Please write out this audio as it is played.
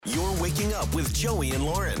Waking Up with Joey and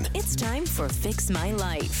Lauren. It's time for Fix My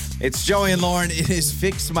Life. It's Joey and Lauren. It is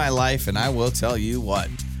Fix My Life, and I will tell you what.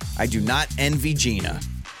 I do not envy Gina.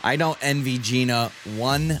 I don't envy Gina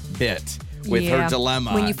one bit with her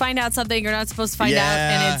dilemma. When you find out something you're not supposed to find out,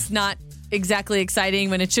 and it's not exactly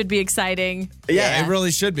exciting when it should be exciting. Yeah, it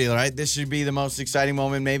really should be, right? This should be the most exciting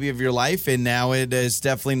moment maybe of your life, and now it is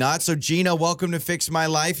definitely not. So, Gina, welcome to Fix My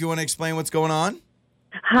Life. You want to explain what's going on?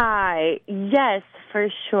 Hi. Yes, for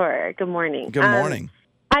sure. Good morning. Good morning.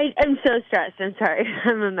 I'm so stressed. I'm sorry.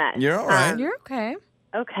 I'm a mess. You're all right. You're okay.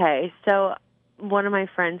 Okay. So one of my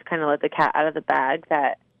friends kind of let the cat out of the bag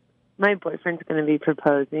that my boyfriend's going to be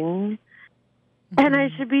proposing. And I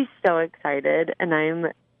should be so excited, and I'm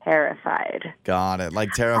terrified. Got it.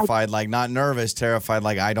 Like terrified, like not nervous, terrified,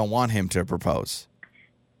 like I don't want him to propose.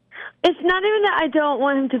 It's not even that I don't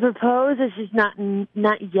want him to propose. It's just not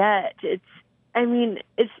yet.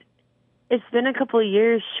 It's been a couple of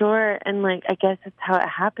years, sure, and like I guess that's how it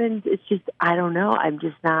happens. It's just I don't know. I'm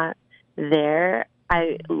just not there.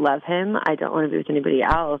 I love him. I don't want to be with anybody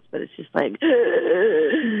else, but it's just like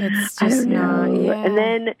It's just not. Yeah. And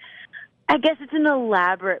then I guess it's an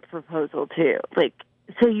elaborate proposal too. Like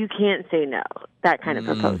so you can't say no. That kind of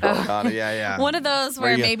proposal. Got it. Yeah. One of those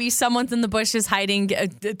where maybe someone's in the bushes hiding,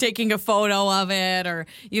 taking a photo of it, or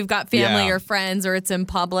you've got family or friends, or it's in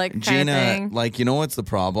public kind Gina, of thing. like, you know what's the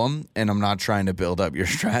problem? And I'm not trying to build up your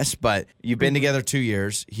stress, but you've been together 2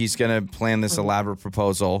 years. He's going to plan this elaborate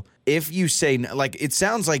proposal. If you say, like, it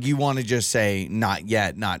sounds like you want to just say not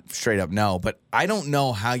yet, not straight up no, but I don't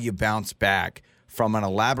know how you bounce back from an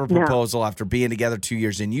elaborate proposal after being together 2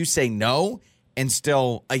 years and you say no. And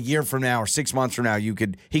still, a year from now or 6 months from now, he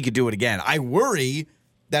could do it again. I worry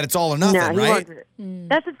that it's all or nothing, right? Won't.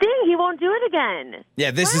 That's the thing. He won't do it again.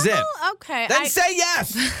 Yeah, this is it. Okay. Then say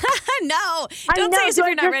yes. No. I Don't know. say yes if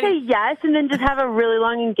you're not just ready. say yes and then just have a really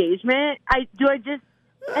long engagement? And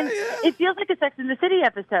it feels like a Sex and the City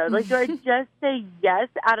episode. Like, do I just say yes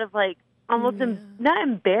out of like almost not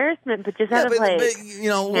embarrassment, but just out of panic?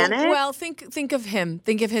 Well, think of him.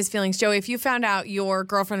 Think of his feelings, Joey. If you found out your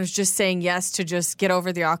girlfriend was just saying yes to just get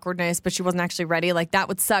over the awkwardness, but she wasn't actually ready, like that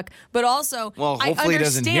would suck. But also, hopefully he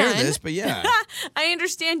doesn't hear this. But yeah, I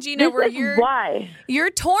understand, Gina, where you're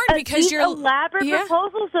torn because you're elaborate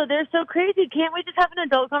proposals. So they're so crazy. Can't we just have an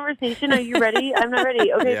adult conversation? Are you ready? I'm not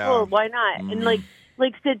ready. Okay, cool. Why not? And like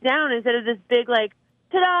sit down instead of this big like.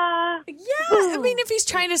 Ta-da! Yeah, I mean, if he's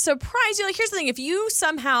trying to surprise you, like, here's the thing. If you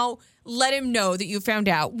somehow let him know that you found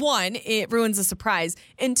out, one, it ruins the surprise.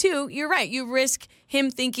 And two, you're right. You risk him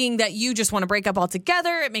thinking that you just want to break up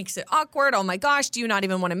altogether. It makes it awkward. Oh, my gosh, do you not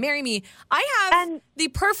even want to marry me? I have the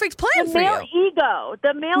perfect plan for you.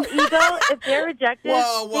 The male ego, if they're rejected,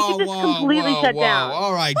 they can just completely shut down.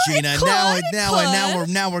 All right, Gina.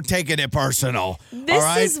 Now we're taking it personal.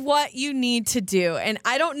 This is what you need to do. And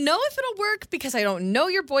I don't know if it'll work because I don't know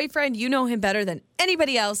your boyfriend. You know him better than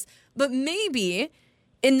anybody else. But maybe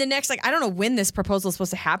in the next, I don't know when this proposal is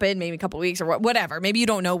supposed to happen, maybe a couple weeks or whatever. Maybe you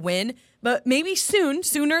don't know when, but maybe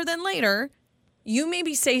sooner than later, you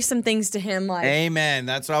maybe say some things to him like... Amen.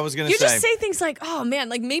 That's what I was going to say. You just say things like, oh, man,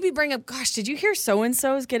 like maybe bring up, gosh, did you hear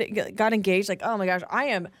so-and-so's got engaged? Like, oh, my gosh,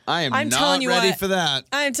 I'm not ready for that.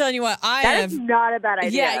 I am telling you what, that is not a bad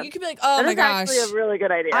idea. Yeah, you could be like, oh, my gosh. That's actually a really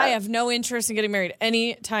good idea. I have no interest in getting married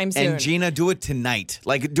anytime soon. And Gina, do it tonight.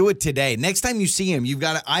 Like, do it today. Next time you see him, you've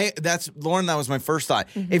got to... Lauren, that was my first thought.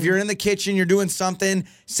 Mm-hmm. If you're in the kitchen, you're doing something,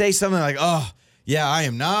 say something like, oh, yeah, I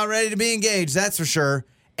am not ready to be engaged, that's for sure.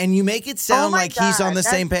 And you make it sound like he's on the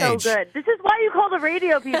same page. So good. This is why you call the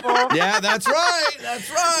radio, people. Yeah, that's right. That's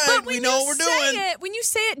right. But we know what we're doing. When you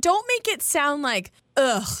say it, don't make it sound like,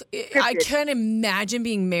 ugh, I can't imagine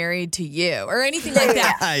being married to you or anything like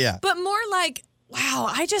that. Yeah. But more like, wow,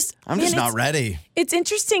 I'm just not ready. It's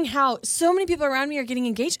interesting how so many people around me are getting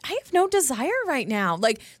engaged. I have no desire right now.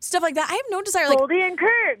 Like, stuff like that. I have no desire. Like, Goldie and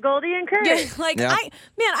Kurt.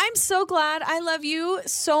 Yeah, I'm so glad. I love you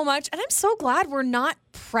so much. And I'm so glad we're not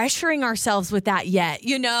pressuring ourselves with that yet.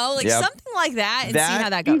 You know? Like, something like that and see how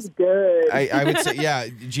that goes. Good. I would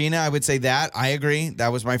say, Gina, I would say that. I agree.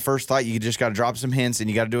 That was my first thought. You just got to drop some hints and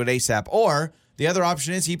you got to do it ASAP. Or... the other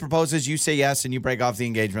option is he proposes, you say yes, and you break off the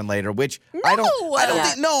engagement later, which I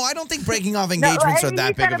don't think breaking off engagements are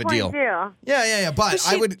that big of a deal. Yeah. But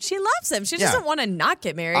she loves him. She doesn't want to not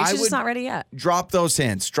get married. She's just not ready yet. Drop those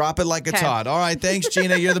hints. Drop it like it's hot. All right. Thanks,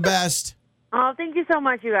 Gina. You're the best. Oh, thank you so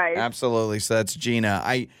much, you guys. Absolutely. So that's Gina.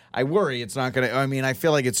 I worry it's not going to, I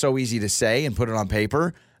feel like it's so easy to say and put it on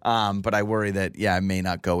paper. But I worry that, it may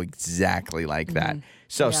not go exactly like that.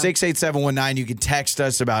 So 68719, you can text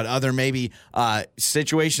us about other maybe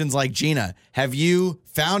situations like Gina. Have you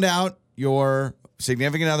found out your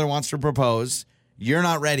significant other wants to propose. You're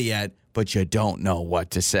not ready yet, but you don't know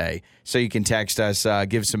what to say. So you can text us,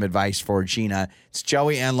 give some advice for Gina. It's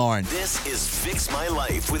Joey and Lauren. This is Fix My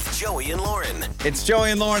Life with Joey and Lauren. It's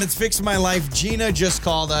Joey and Lauren. It's Fix My Life. Gina just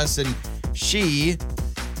called us, and she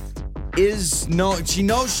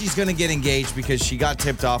knows she's going to get engaged because she got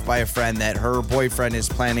tipped off by a friend that her boyfriend is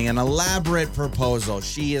planning an elaborate proposal.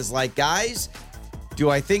 She is like, guys, do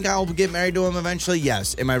I think I'll get married to him eventually?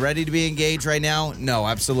 Yes. Am I ready to be engaged right now? No,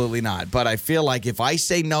 absolutely not. But I feel like if I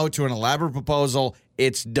say no to an elaborate proposal,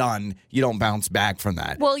 it's done. You don't bounce back from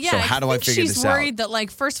that. Well, yeah. So how do I figure this out? She's worried that, like,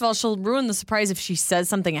 first of all, she'll ruin the surprise if she says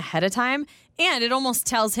something ahead of time. And it almost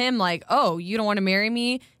tells him, like, oh, you don't want to marry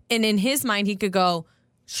me? And in his mind, he could go,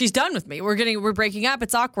 she's done with me. We're breaking up.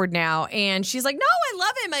 It's awkward now. And she's like, no, I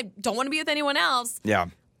love him. I don't want to be with anyone else. Yeah.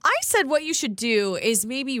 I said what you should do is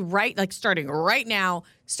maybe starting right now,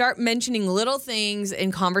 start mentioning little things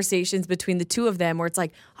in conversations between the two of them where it's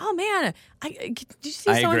like, oh man, did you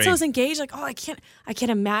see so-and-so's engaged? Like, oh, I can't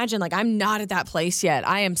imagine. Like, I'm not at that place yet.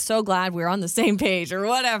 I am so glad we're on the same page or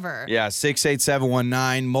whatever. Yeah,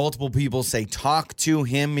 68719. Multiple people say talk to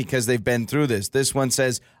him because they've been through this. This one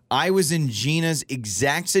says, I was in Gina's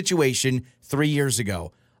exact situation 3 years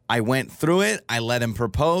ago. I went through it. I let him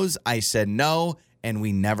propose. I said no. And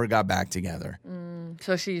we never got back together.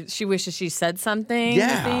 So she wishes she said something,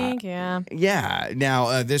 yeah. you think? Yeah. Yeah.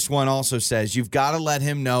 Now, this one also says, you've got to let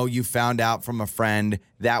him know you found out from a friend.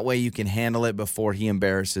 That way you can handle it before he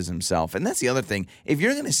embarrasses himself. And that's the other thing. If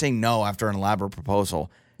you're going to say no after an elaborate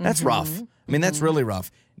proposal, that's rough. I mean, that's really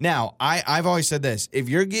rough. Now, I've always said this. If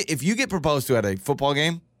you get proposed to at a football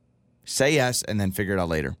game, say yes and then figure it out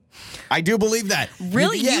later. I do believe that.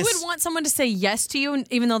 Really? Yes. You would want someone to say yes to you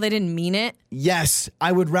even though they didn't mean it? Yes.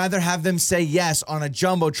 I would rather have them say yes on a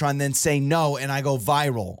Jumbotron than say no and I go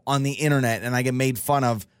viral on the internet and I get made fun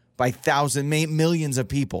of by millions of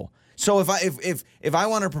people. So if I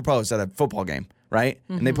want to propose at a football game, right,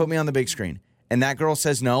 and they put me on the big screen and that girl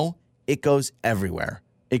says no, it goes everywhere.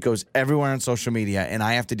 It goes everywhere on social media, and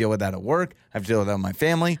I have to deal with that at work. I have to deal with that with my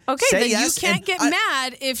family. Okay, say then yes, you can't get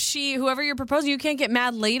mad if whoever you're proposing, you can't get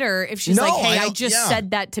mad later if she's like, hey, I just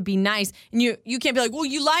said that to be nice. And you can't be like, well,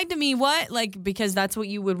 you lied to me, what? Like, because that's what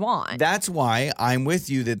you would want. That's why I'm with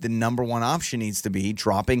you that the number one option needs to be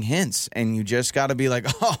dropping hints. And you just got to be like,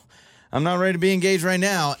 oh, I'm not ready to be engaged right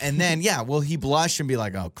now. And then, will he blush and be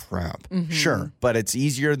like, oh, crap. Sure. But it's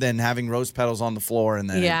easier than having rose petals on the floor and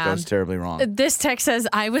then it goes terribly wrong. This text says,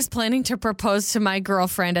 I was planning to propose to my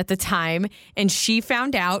girlfriend at the time, and she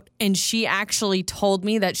found out, and she actually told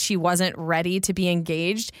me that she wasn't ready to be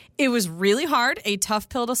engaged. It was really hard, a tough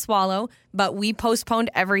pill to swallow, but we postponed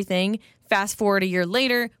everything. Fast forward a year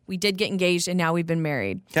later, we did get engaged, and now we've been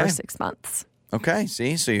married for 6 months. Okay,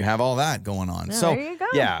 see? So you have all that going on. Yeah, so, there you go.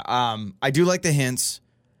 I do like the hints.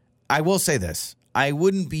 I will say this. I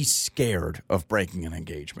wouldn't be scared of breaking an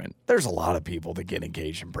engagement. There's a lot of people that get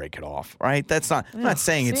engaged and break it off, right? That's not, I'm not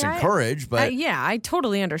saying it's encouraged, but. I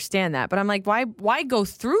totally understand that. But I'm like, why go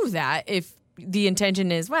through that if the intention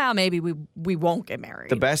is, well, maybe we won't get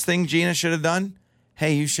married? The best thing Gina should have done,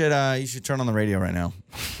 hey, you should turn on the radio right now.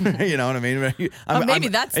 You know what I mean? Maybe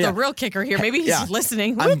that's the real kicker here. Maybe he's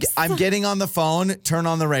listening. I'm getting on the phone. Turn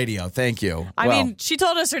on the radio. Thank you. I mean, she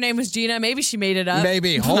told us her name was Gina. Maybe she made it up.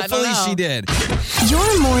 Maybe. Hopefully she did.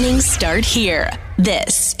 Your mornings start here.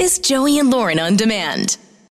 This is Joey and Lauren on Demand.